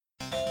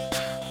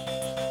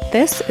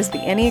This is the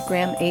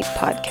Enneagram 8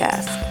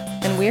 podcast,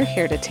 and we're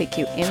here to take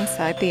you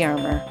inside the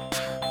armor.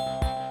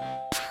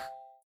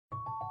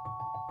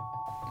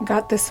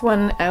 Got this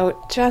one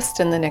out just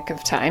in the nick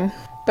of time,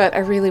 but I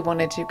really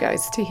wanted you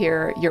guys to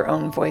hear your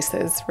own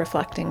voices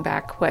reflecting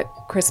back what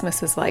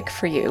Christmas is like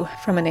for you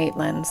from an 8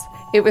 lens.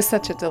 It was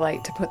such a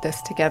delight to put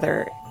this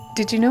together.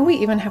 Did you know we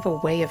even have a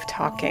way of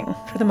talking?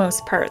 For the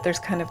most part, there's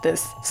kind of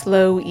this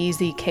slow,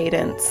 easy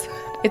cadence.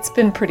 It's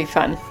been pretty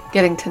fun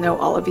getting to know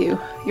all of you.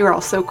 You're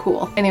all so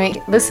cool. Anyway,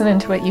 listen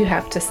into what you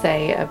have to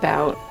say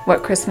about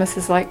what Christmas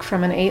is like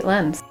from an 8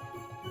 lens.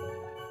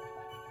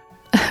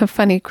 A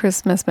funny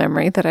Christmas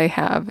memory that I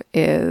have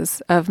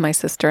is of my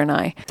sister and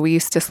I. We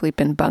used to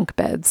sleep in bunk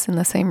beds in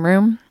the same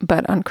room,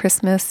 but on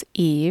Christmas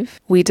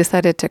Eve, we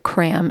decided to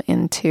cram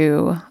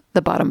into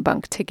the bottom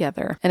bunk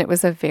together, and it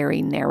was a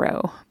very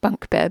narrow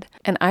bunk bed.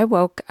 And I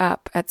woke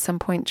up at some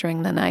point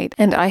during the night,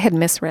 and I had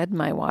misread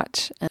my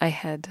watch. I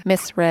had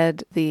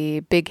misread the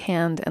big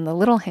hand and the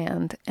little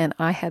hand, and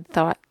I had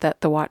thought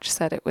that the watch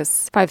said it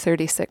was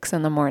 5:36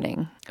 in the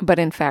morning, but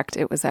in fact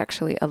it was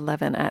actually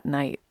 11 at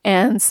night.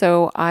 And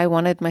so I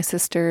wanted my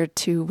sister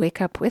to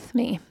wake up with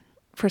me.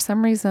 For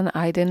some reason,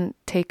 I didn't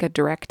take a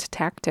direct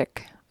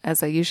tactic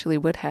as I usually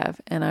would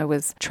have, and I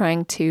was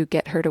trying to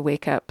get her to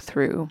wake up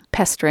through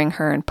pestering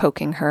her and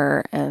poking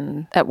her,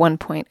 and at one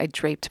point I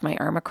draped my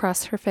arm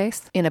across her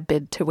face in a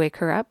bid to wake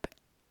her up,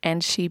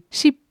 and she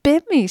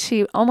bit me.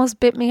 She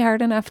almost bit me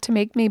hard enough to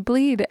make me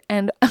bleed,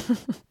 and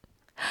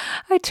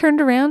I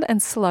turned around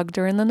and slugged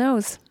her in the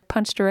nose.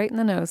 Punched her right in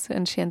the nose,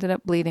 and she ended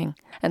up bleeding.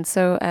 And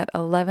so at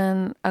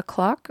 11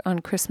 o'clock on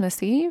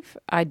Christmas Eve,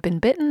 I'd been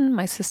bitten,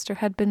 my sister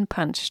had been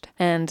punched,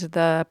 and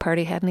the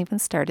party hadn't even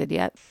started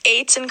yet.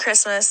 8s and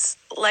Christmas,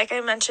 like I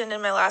mentioned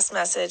in my last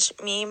message,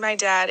 me, my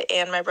dad,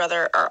 and my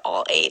brother are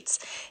all 8s.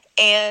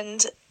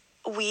 And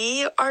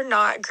we are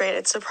not great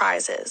at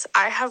surprises.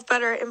 I have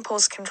better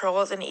impulse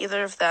control than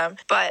either of them,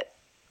 but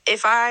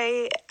if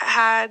I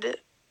had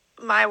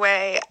my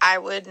way, I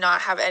would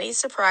not have any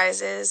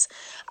surprises.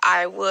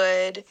 I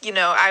would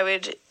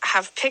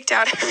have picked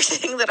out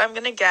everything that I'm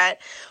going to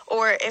get.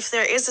 Or if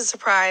there is a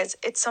surprise,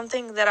 it's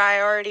something that I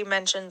already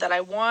mentioned that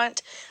I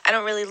want. I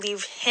don't really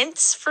leave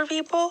hints for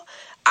people.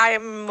 I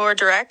am more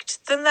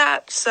direct than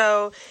that.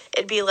 So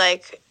it'd be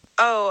like,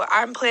 oh,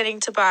 I'm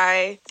planning to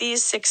buy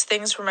these 6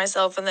 things for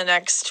myself in the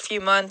next few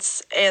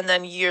months. And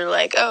then you're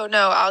like, oh,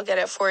 no, I'll get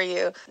it for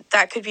you.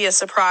 That could be a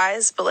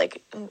surprise, but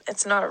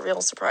it's not a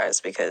real surprise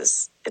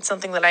because it's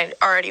something that I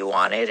already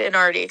wanted and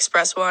already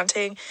expressed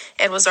wanting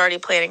and was already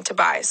planning to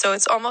buy. So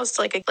it's almost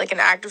like an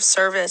act of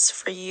service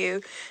for you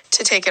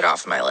to take it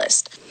off my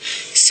list.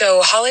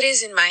 So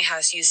holidays in my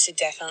house used to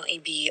definitely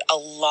be a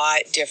lot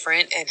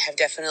different and have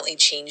definitely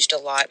changed a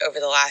lot over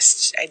the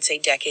last, I'd say,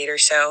 decade or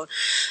so.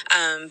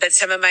 But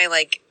some of my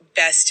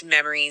best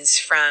memories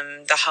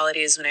from the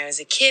holidays when I was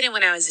a kid and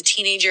when I was a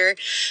teenager.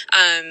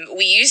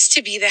 We used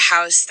to be the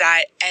house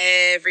that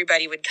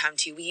everybody would come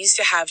to. We used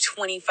to have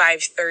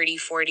 25, 30,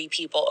 40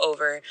 people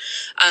over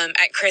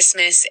at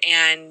Christmas,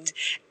 and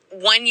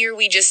one year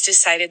we just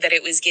decided that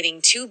it was getting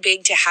too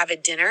big to have a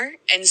dinner.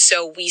 And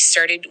so we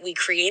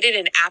created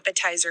an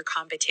appetizer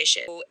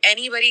competition. So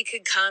anybody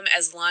could come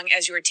as long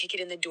as your ticket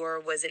in the door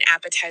was an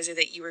appetizer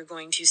that you were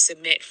going to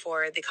submit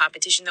for the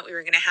competition that we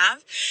were going to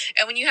have.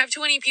 And when you have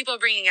 20 people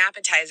bringing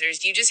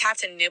appetizers, you just have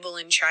to nibble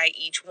and try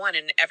each one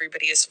and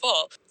everybody is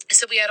full.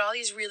 So we had all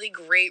these really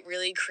great,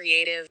 really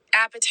creative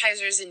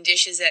appetizers and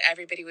dishes that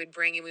everybody would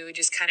bring, and we would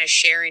just kind of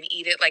share and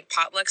eat it like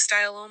potluck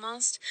style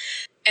almost.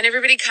 And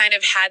everybody kind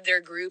of had their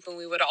group, and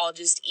we would all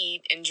just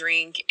eat and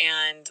drink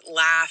and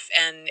laugh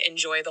and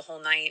enjoy the whole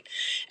night.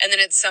 And then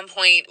at some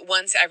point,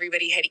 once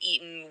everybody had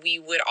eaten, we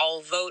would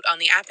all vote on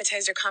the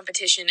appetizer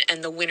competition,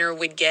 and the winner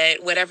would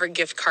get whatever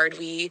gift card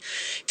we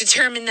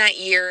determined that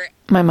year.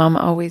 My mom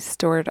always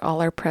stored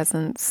all our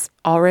presents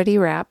already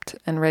wrapped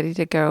and ready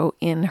to go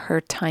in her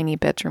tiny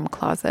bedroom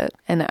closet.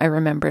 And I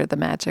remember the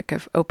magic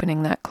of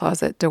opening that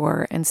closet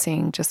door and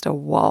seeing just a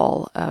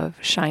wall of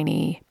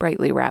shiny,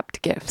 brightly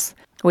wrapped gifts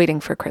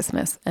waiting for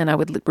Christmas. And I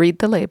would read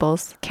the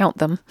labels, count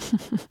them,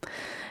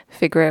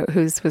 figure out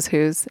whose was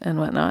whose and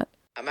whatnot.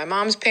 My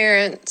mom's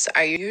parents,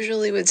 I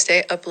usually would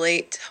stay up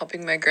late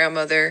helping my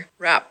grandmother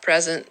wrap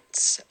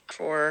presents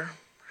for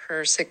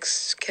her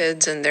 6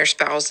 kids and their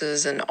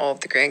spouses and all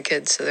of the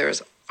grandkids. So there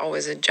was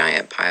always a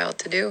giant pile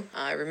to do.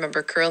 I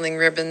remember curling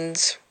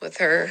ribbons with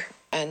her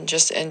and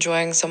just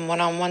enjoying some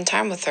one-on-one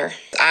time with her.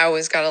 I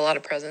always got a lot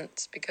of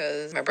presents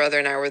because my brother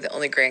and I were the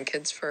only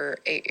grandkids for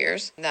 8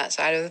 years on that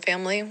side of the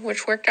family,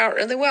 which worked out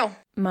really well.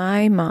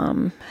 My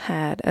mom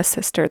had a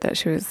sister that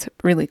she was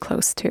really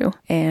close to,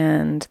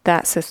 and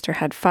that sister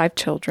had 5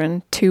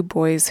 children, 2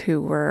 boys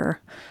who were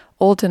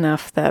old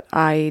enough that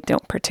I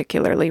don't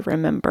particularly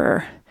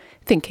remember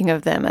thinking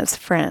of them as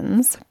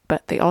friends,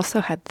 but they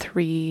also had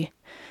 3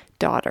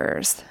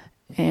 daughters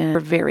and were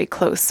very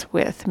close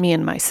with me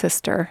and my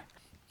sister.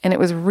 And it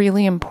was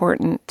really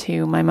important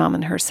to my mom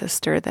and her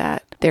sister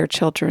that their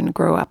children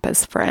grow up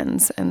as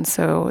friends. And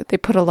so they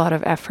put a lot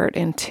of effort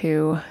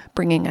into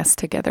bringing us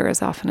together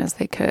as often as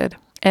they could.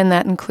 And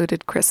that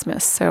included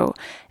Christmas. So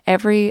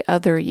every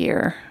other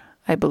year,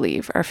 I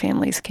believe, our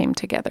families came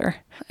together.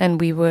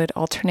 And we would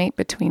alternate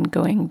between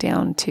going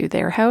down to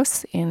their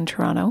house in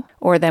Toronto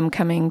or them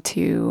coming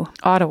to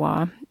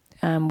Ottawa,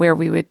 where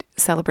we would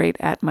celebrate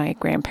at my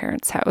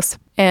grandparents' house.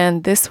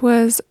 And this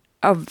was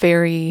a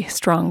very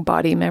strong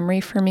body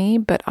memory for me,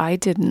 but I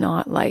did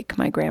not like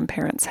my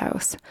grandparents'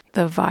 house.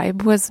 The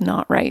vibe was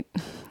not right.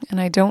 And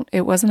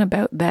it wasn't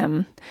about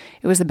them.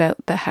 It was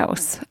about the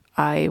house.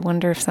 I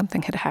wonder if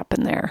something had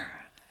happened there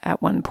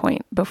at one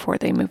point before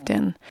they moved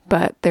in,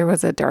 but there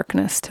was a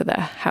darkness to the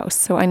house.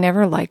 So I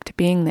never liked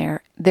being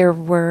there. There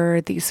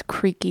were these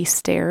creaky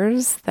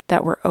stairs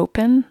that were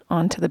open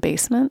onto the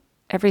basement.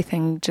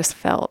 Everything just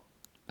felt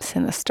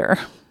sinister.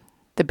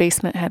 The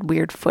basement had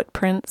weird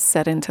footprints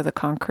set into the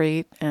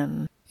concrete,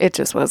 and it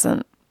just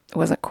wasn't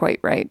quite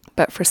right.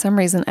 But for some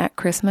reason at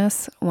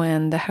Christmas,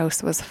 when the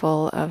house was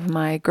full of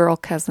my girl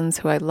cousins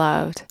who I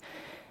loved,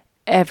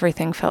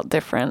 everything felt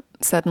different.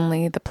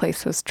 Suddenly the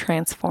place was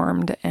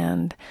transformed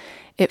and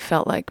it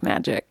felt like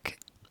magic.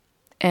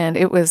 And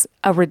it was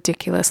a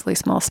ridiculously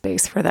small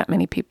space for that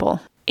many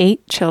people.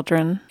 8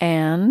 children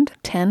and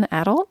 10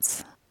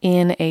 adults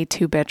in a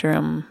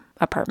 2-bedroom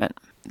apartment.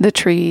 The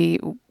tree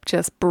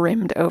just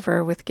brimmed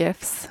over with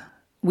gifts.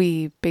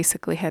 We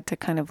basically had to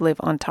kind of live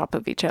on top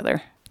of each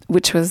other,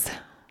 which was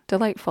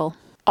delightful.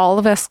 All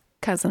of us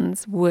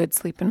cousins would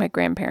sleep in my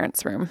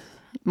grandparents' room.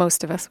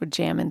 Most of us would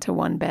jam into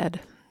one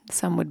bed.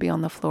 Some would be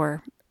on the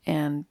floor.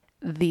 And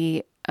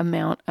the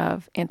amount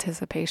of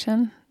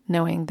anticipation,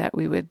 knowing that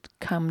we would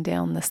come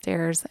down the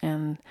stairs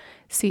and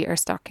see our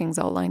stockings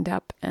all lined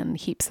up and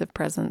heaps of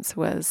presents,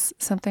 was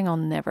something I'll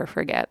never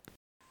forget.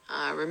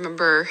 I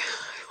remember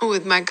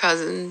with my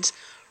cousins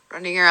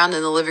running around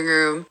in the living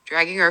room,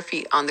 dragging our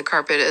feet on the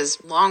carpet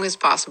as long as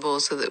possible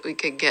so that we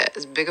could get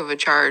as big of a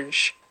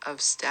charge of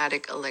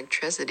static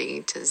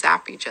electricity to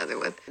zap each other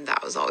with. And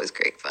that was always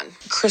great fun.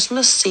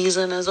 Christmas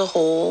season as a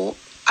whole,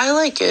 I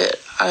like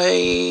it.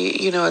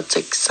 It's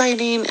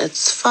exciting,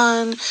 it's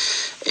fun,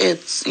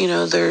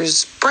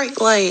 there's bright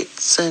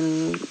lights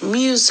and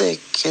music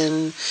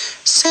and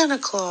Santa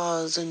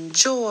Claus and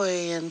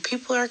joy, and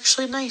people are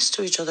actually nice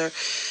to each other.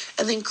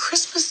 And then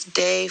Christmas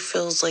Day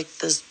feels like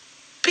this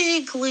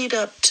big lead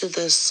up to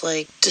this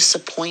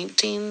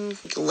disappointing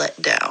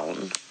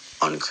letdown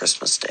on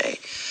Christmas Day.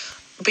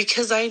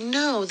 Because I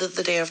know that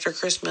the day after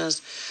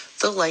Christmas,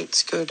 the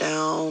lights go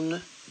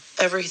down,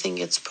 everything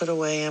gets put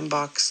away and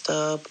boxed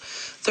up.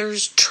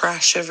 There's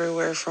trash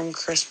everywhere from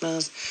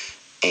Christmas.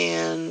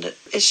 And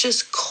it's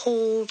just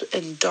cold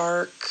and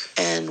dark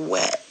and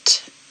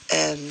wet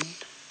and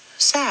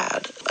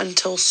sad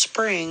until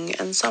spring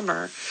and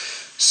summer.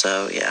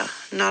 So yeah,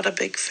 not a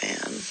big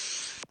fan.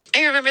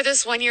 I remember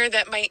this one year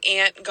that my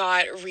aunt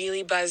got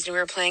really buzzed and we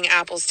were playing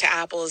apples to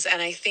apples.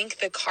 And I think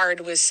the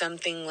card was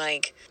something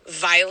like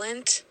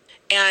violent.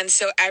 And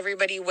so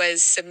everybody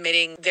was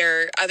submitting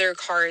their other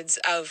cards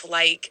of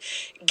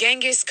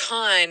Genghis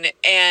Khan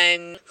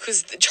and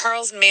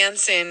Charles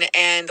Manson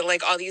and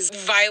all these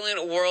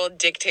violent world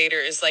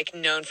dictators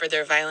known for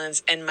their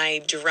violence. And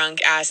my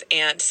drunk ass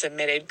aunt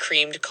submitted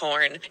creamed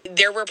corn.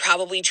 There were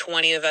probably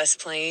 20 of us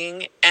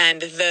playing,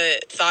 and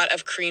the thought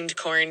of creamed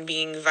corn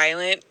being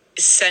violent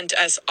sent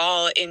us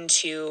all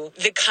into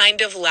the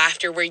kind of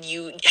laughter where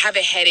you have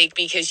a headache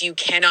because you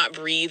cannot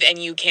breathe and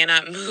you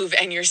cannot move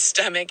and your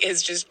stomach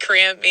is just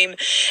cramping,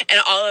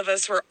 and all of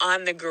us were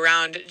on the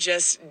ground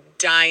just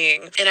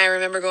dying. And I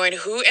remember going,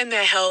 who in the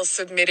hell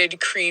submitted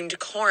creamed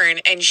corn?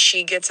 And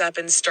she gets up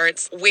and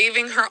starts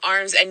waving her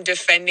arms and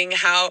defending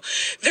how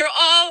they're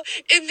all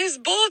in this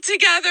bowl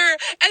together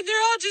and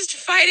they're all just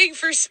fighting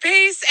for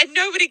space and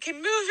nobody can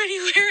move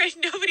anywhere and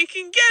nobody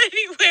can get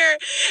anywhere.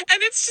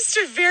 And it's just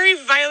a very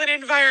violent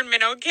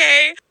environment,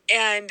 okay?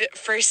 And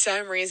for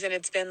some reason,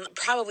 it's been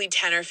probably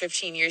 10 or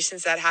 15 years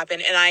since that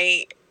happened. And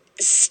I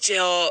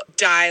still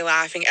die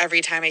laughing every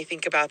time I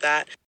think about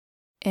that.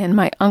 And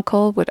my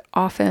uncle would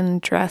often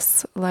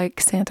dress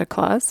like Santa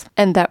Claus.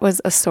 And that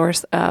was a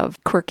source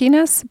of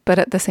quirkiness, but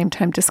at the same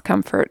time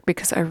discomfort,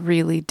 because I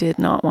really did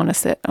not want to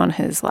sit on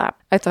his lap.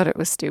 I thought it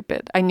was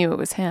stupid. I knew it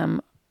was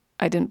him.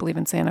 I didn't believe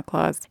in Santa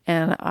Claus.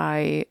 And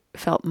I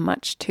felt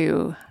much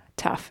too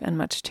tough and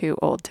much too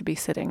old to be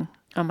sitting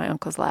on my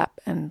uncle's lap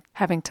and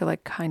having to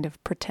kind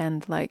of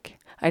pretend like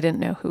I didn't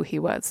know who he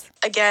was.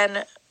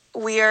 Again,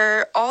 we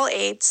are all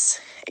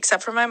 8s,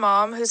 except for my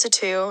mom, who's a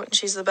 2. And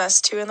she's the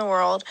best 2 in the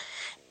world.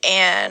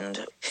 And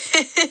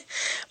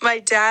my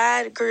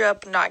dad grew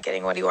up not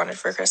getting what he wanted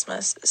for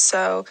Christmas.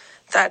 So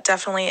that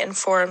definitely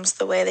informs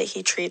the way that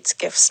he treats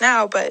gifts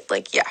now. But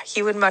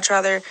he would much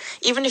rather,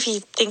 even if he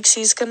thinks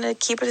he's going to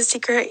keep it a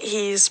secret,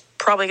 he's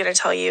probably going to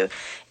tell you,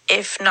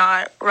 if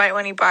not right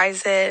when he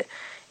buys it,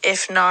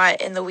 if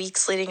not in the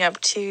weeks leading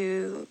up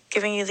to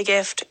giving you the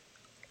gift,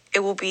 it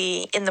will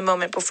be in the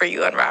moment before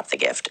you unwrap the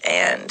gift.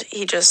 And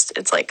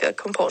it's like a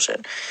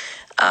compulsion.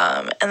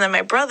 And then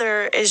my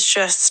brother is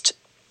just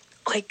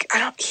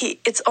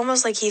it's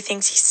almost like he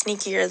thinks he's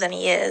sneakier than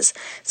he is.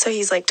 So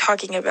he's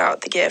talking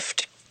about the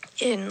gift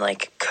in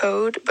like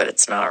code, but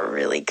it's not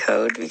really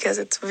code because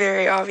it's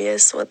very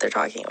obvious what they're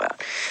talking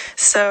about.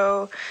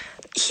 So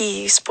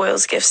he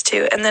spoils gifts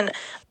too. And then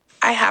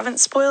I haven't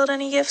spoiled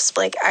any gifts.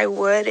 Like I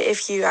would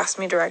if you asked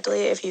me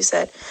directly, if you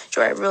said,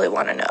 Joy, I really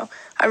want to know.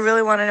 I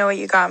really want to know what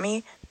you got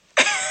me.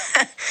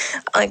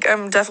 Like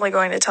I'm definitely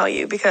going to tell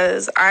you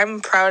because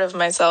I'm proud of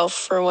myself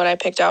for what I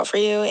picked out for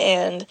you,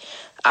 and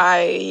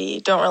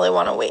I don't really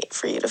want to wait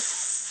for you to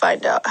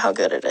find out how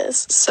good it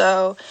is.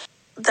 So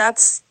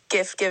that's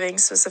gift giving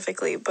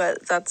specifically,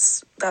 but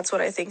that's what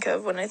I think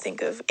of when I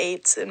think of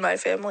 8s in my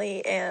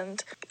family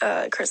and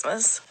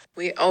Christmas.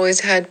 We always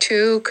had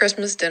 2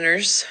 Christmas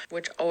dinners,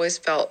 which always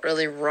felt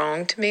really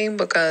wrong to me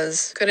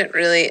because couldn't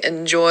really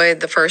enjoy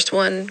the first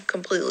one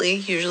completely.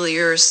 Usually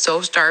you're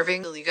so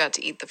starving till you got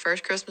to eat the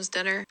first Christmas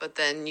dinner, but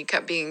then you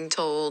kept being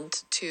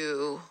told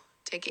to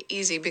take it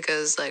easy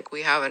because like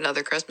we have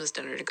another Christmas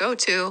dinner to go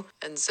to.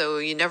 And so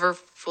you never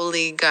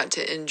fully got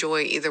to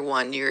enjoy either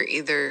one. You're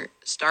either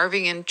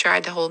starving and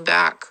tried to hold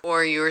back,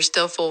 or you were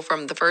still full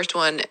from the first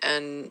one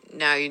and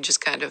now you just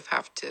kind of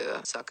have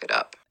to suck it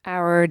up.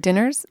 Our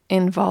dinners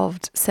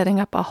involved setting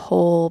up a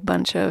whole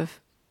bunch of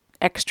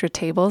extra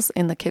tables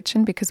in the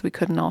kitchen because we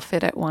couldn't all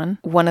fit at one.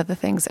 One of the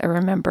things I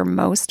remember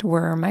most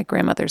were my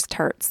grandmother's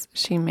tarts.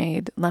 She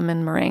made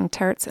lemon meringue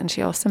tarts, and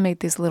she also made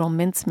these little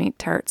mincemeat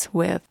tarts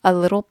with a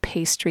little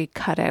pastry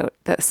cutout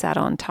that sat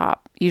on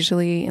top,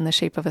 usually in the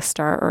shape of a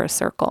star or a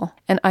circle.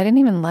 And I didn't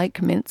even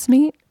like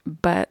mincemeat,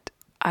 but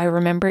I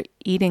remember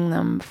eating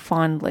them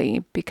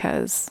fondly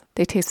because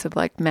they tasted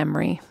like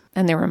memory.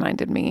 And they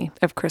reminded me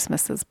of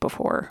Christmases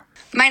before.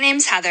 My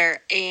name's Heather,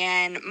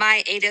 and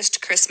my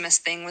 8th Christmas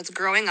thing was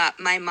growing up,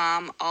 my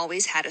mom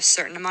always had a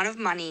certain amount of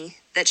money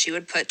that she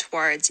would put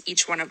towards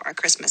each one of our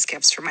Christmas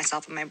gifts for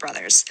myself and my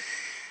brothers.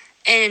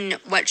 And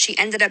what she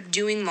ended up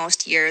doing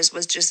most years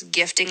was just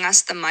gifting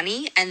us the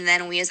money, and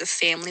then we as a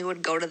family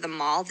would go to the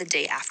mall the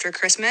day after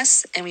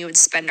Christmas, and we would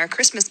spend our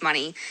Christmas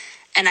money.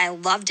 And I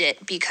loved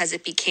it because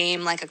it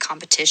became like a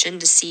competition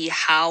to see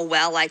how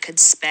well I could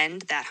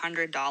spend that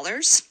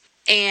 $100.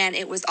 And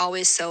it was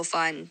always so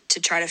fun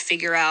to try to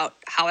figure out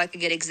how I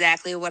could get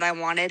exactly what I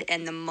wanted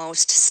and the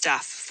most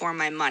stuff for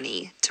my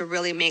money to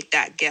really make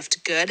that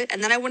gift good.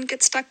 And then I wouldn't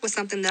get stuck with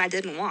something that I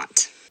didn't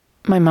want.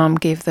 My mom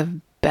gave the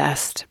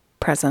best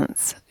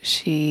presents.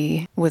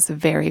 She was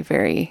very,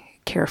 very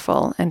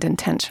careful and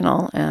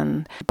intentional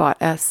and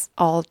bought us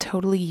all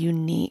totally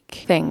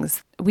unique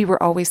things. We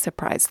were always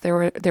surprised.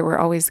 There were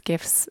always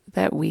gifts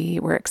that we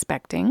were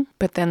expecting,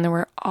 but then there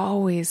were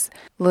always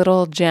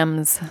little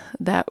gems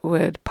that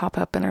would pop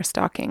up in our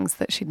stockings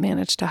that she'd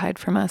managed to hide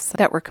from us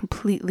that were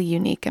completely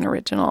unique and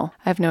original.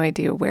 I have no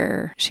idea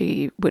where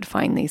she would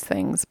find these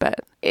things,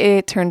 but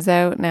it turns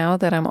out now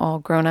that I'm all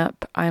grown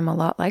up, I'm a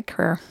lot like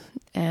her,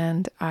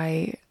 and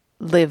I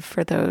live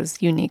for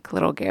those unique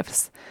little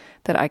gifts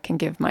that I can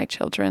give my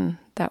children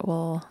that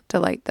will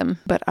delight them.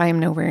 But I am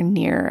nowhere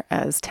near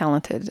as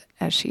talented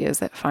as she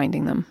is at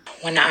finding them.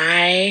 When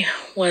I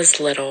was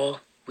little,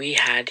 we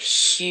had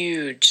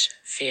huge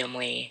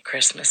family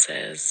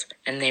Christmases,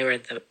 and they were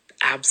the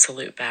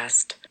absolute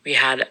best. We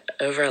had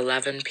over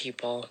 11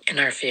 people in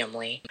our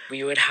family.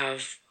 We would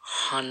have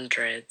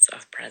hundreds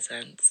of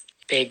presents.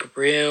 Big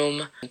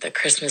room. The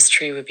Christmas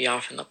tree would be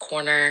off in the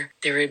corner.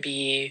 There would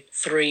be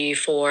 3,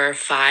 4,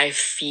 5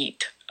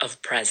 feet of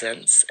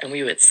presents, and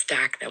we would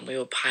stack them, we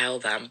would pile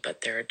them,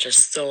 but there were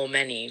just so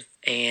many,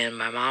 and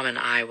my mom and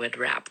I would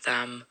wrap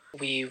them.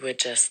 We would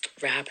just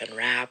wrap and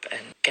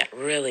get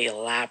really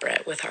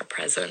elaborate with our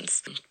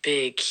presents.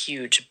 Big,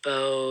 huge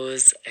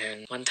bows,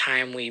 and one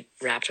time we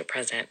wrapped a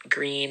present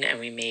green and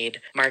we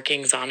made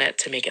markings on it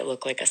to make it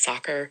look like a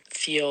soccer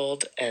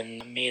field,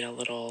 and made a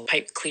little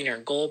pipe cleaner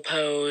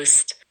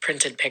goalpost,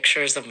 printed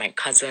pictures of my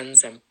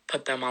cousins and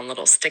put them on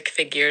little stick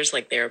figures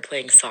like they were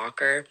playing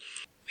soccer.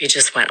 We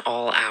just went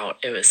all out.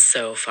 It was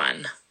so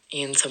fun.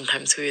 And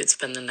sometimes we would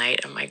spend the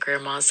night at my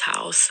grandma's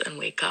house and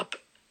wake up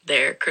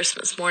there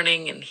Christmas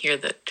morning and hear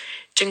the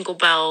jingle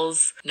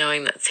bells,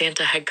 knowing that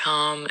Santa had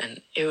come.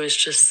 And it was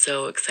just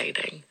so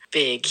exciting.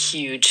 Big,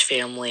 huge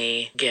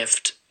family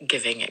gift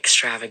giving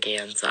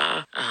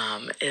extravaganza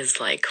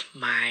is like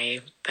my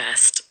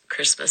best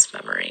Christmas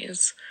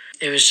memories.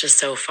 It was just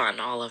so fun,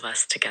 all of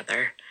us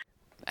together.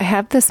 I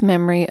have this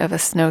memory of a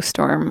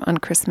snowstorm on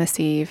Christmas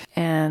Eve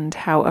and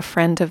how a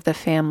friend of the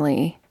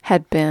family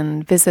had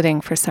been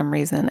visiting for some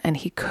reason, and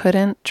he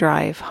couldn't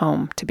drive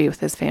home to be with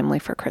his family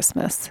for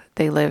Christmas.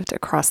 They lived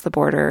across the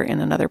border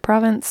in another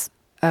province,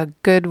 a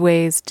good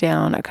ways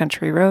down a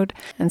country road.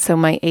 And so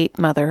my 8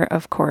 mother,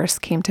 of course,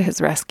 came to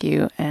his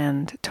rescue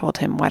and told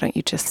him, "Why don't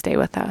you just stay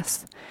with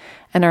us?"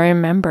 And I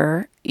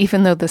remember,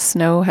 even though the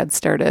snow had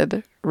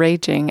started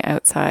raging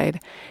outside,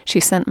 she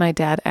sent my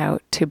dad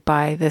out to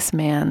buy this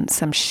man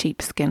some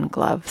sheepskin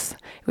gloves.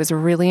 It was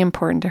really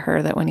important to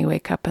her that when he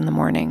wake up in the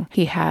morning,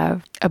 he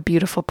have a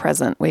beautiful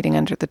present waiting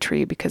under the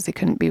tree because he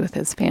couldn't be with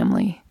his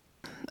family.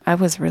 I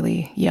was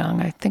really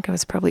young. I think I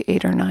was probably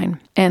 8 or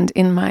 9. And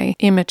in my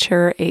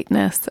immature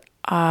 8-ness,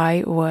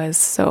 I was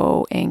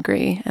so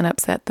angry and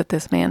upset that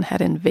this man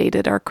had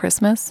invaded our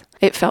Christmas.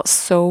 It felt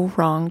so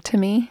wrong to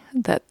me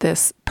that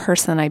this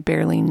person I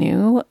barely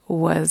knew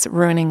was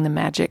ruining the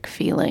magic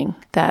feeling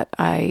that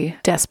I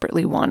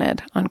desperately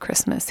wanted on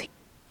Christmas.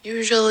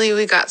 Usually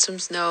we got some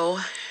snow,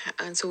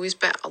 and so we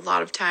spent a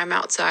lot of time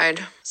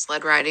outside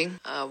sled riding.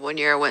 One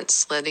year I went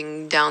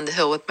sledding down the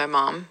hill with my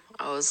mom.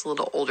 I was a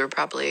little older,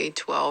 probably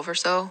 12 or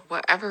so.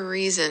 Whatever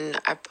reason,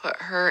 I put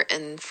her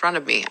in front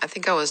of me. I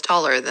think I was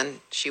taller than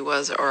she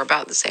was, or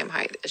about the same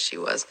height as she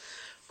was.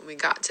 When we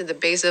got to the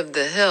base of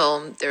the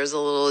hill, there was a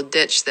little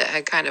ditch that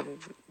had kind of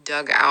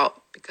dug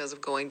out because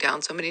of going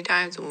down so many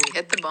times. When we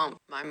hit the bump,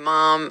 my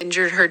mom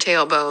injured her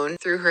tailbone,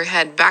 threw her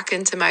head back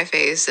into my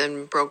face,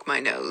 and broke my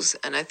nose.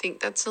 And I think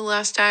that's the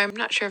last time. I'm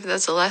not sure if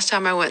that's the last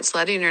time I went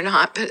sledding or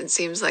not, but it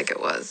seems like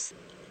it was.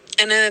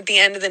 And then at the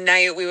end of the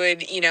night, we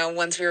would,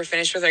 once we were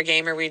finished with our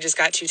game or we just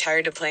got too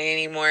tired to play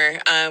anymore,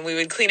 we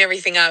would clean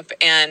everything up.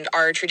 And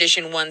our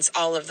tradition, once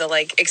all of the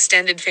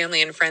extended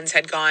family and friends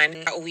had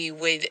gone, we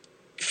would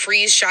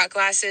freeze shot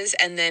glasses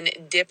and then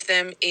dip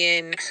them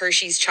in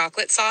Hershey's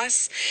chocolate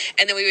sauce.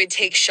 And then we would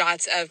take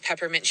shots of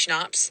peppermint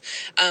schnapps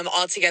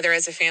all together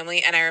as a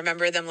family. And I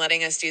remember them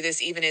letting us do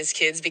this even as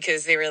kids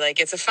because they were like,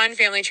 it's a fun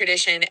family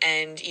tradition.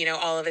 And,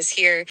 all of us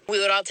here, we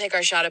would all take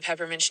our shot of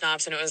peppermint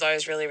schnapps and it was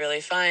always really,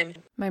 really fun.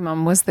 My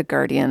mom was the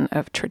guardian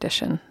of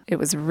tradition. It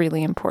was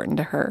really important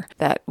to her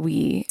that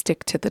we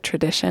stick to the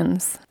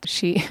traditions.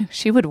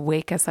 She would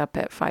wake us up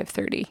at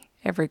 5:30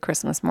 every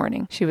Christmas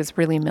morning. She was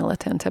really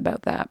militant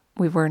about that.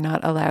 We were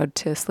not allowed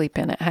to sleep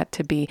in. It had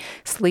to be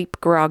sleep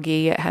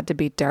groggy. It had to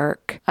be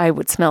dark. I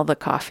would smell the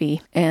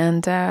coffee.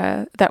 And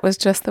that was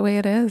just the way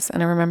it is.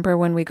 And I remember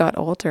when we got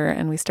older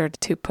and we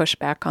started to push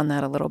back on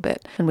that a little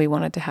bit and we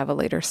wanted to have a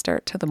later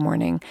start to the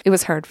morning, it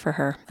was hard for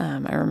her.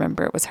 I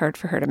remember it was hard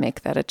for her to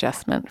make that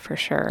adjustment for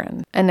sure.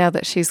 And now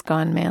that she's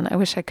gone, man, I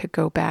wish I could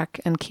go back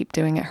and keep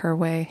doing it her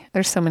way.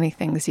 There's so many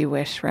things you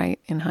wish, right,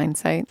 in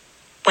hindsight.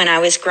 When I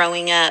was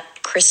growing up,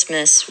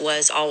 Christmas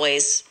was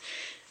always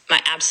my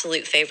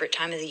absolute favorite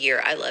time of the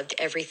year. I loved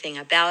everything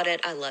about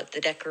it. I loved the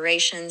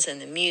decorations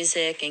and the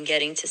music and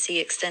getting to see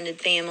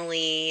extended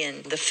family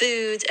and the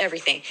foods,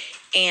 everything.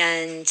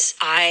 And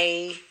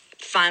I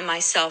find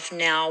myself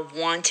now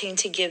wanting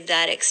to give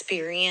that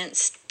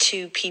experience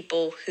to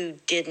people who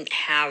didn't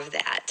have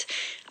that.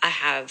 I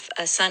have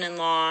a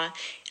son-in-law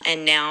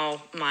and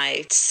now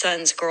my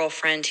son's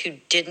girlfriend who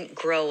didn't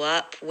grow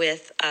up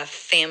with a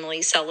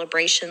family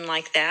celebration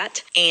like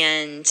that.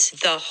 And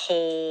the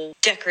whole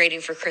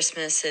decorating for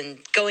Christmas and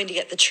going to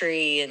get the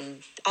tree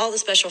and all the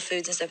special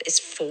foods and stuff is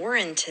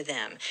foreign to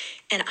them.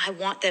 And I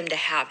want them to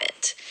have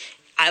it.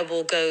 I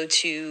will go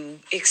to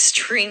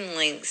extreme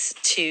lengths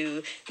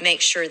to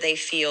make sure they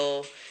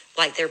feel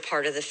like they're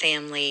part of the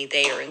family,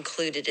 they are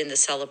included in the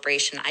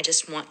celebration. I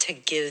just want to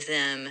give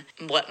them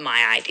what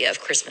my idea of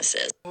Christmas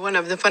is. One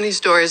of the funny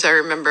stories I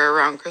remember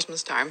around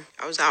Christmas time,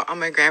 I was out on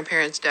my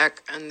grandparents'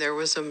 deck and there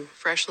was some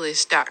freshly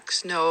stacked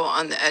snow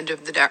on the edge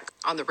of the deck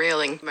on the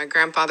railing. My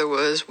grandfather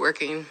was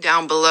working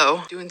down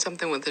below doing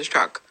something with his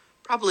truck,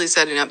 probably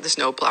setting up the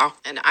snowplow.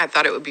 And I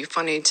thought it would be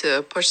funny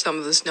to push some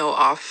of the snow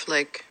off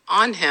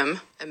on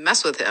him and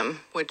mess with him,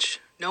 which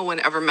no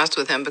one ever messed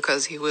with him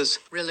because he was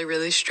really,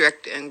 really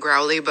strict and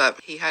growly, but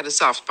he had a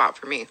soft spot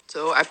for me.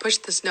 So I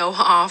pushed the snow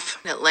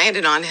off and it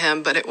landed on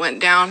him, but it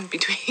went down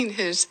between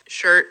his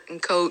shirt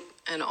and coat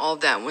and all of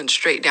that went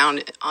straight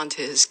down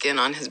onto his skin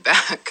on his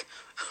back,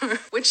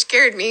 which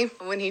scared me.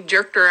 When he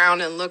jerked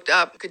around and looked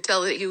up, I could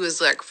tell that he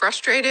was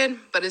frustrated,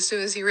 but as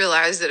soon as he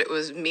realized that it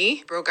was me,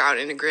 he broke out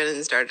in a grin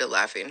and started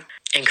laughing.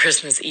 And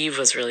Christmas Eve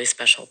was really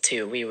special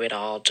too. We would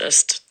all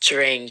just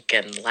drink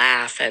and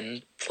laugh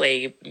and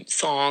play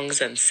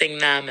songs and sing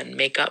them and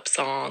make up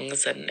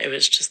songs. And it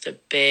was just a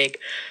big,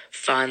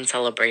 fun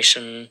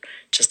celebration,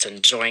 just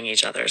enjoying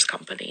each other's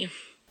company.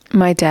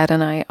 My dad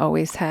and I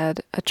always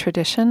had a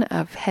tradition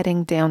of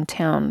heading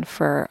downtown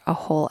for a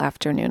whole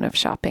afternoon of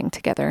shopping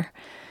together.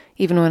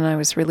 Even when I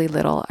was really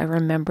little, I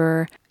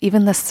remember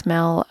even the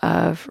smell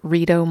of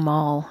Rideau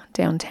Mall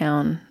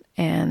downtown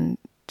and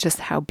just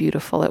how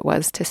beautiful it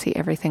was to see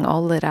everything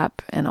all lit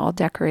up and all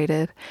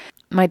decorated.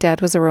 My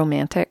dad was a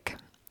romantic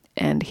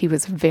and he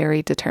was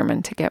very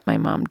determined to get my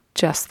mom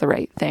just the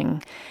right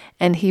thing.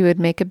 And he would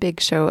make a big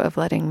show of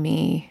letting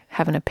me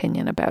have an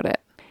opinion about it.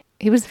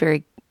 He was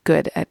very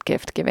good at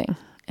gift giving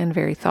and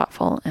very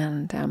thoughtful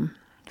and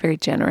very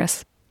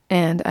generous.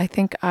 And I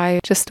think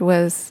I just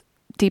was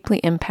deeply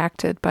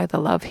impacted by the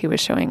love he was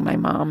showing my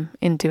mom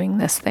in doing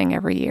this thing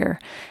every year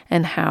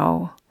and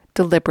how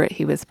deliberate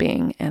he was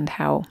being and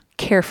how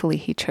carefully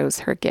he chose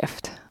her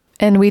gift.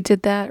 And we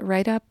did that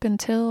right up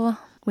until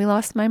we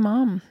lost my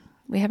mom.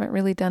 We haven't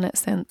really done it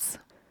since.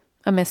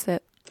 I miss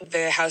it.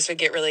 The house would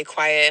get really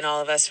quiet and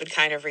all of us would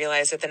kind of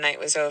realize that the night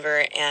was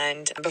over.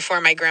 And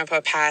before my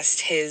grandpa passed,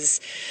 his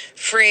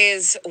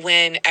phrase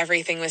when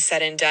everything was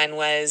said and done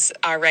was,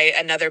 all right,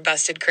 another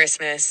busted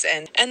Christmas.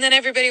 And then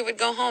everybody would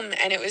go home.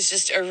 And it was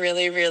just a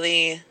really,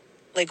 really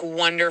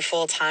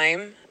wonderful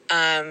time.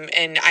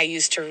 And I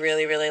used to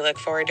really, really look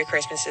forward to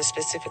Christmases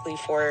specifically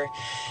for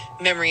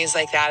memories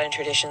like that and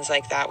traditions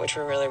like that, which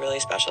were really, really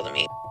special to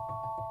me.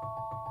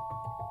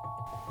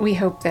 We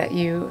hope that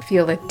you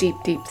feel a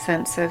deep, deep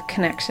sense of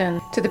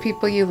connection to the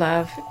people you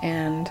love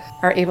and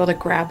are able to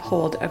grab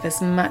hold of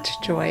as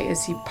much joy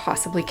as you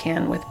possibly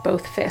can with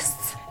both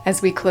fists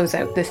as we close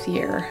out this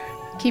year.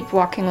 Keep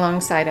walking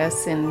alongside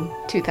us in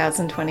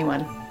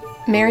 2021.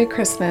 Merry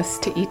Christmas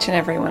to each and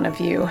every one of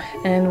you,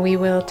 and we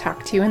will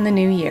talk to you in the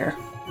new year.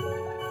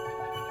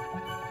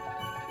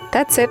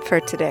 That's it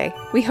for today.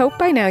 We hope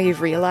by now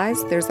you've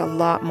realized there's a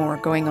lot more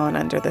going on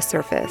under the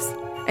surface,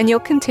 and you'll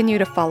continue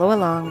to follow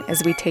along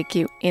as we take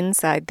you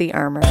inside the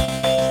armor.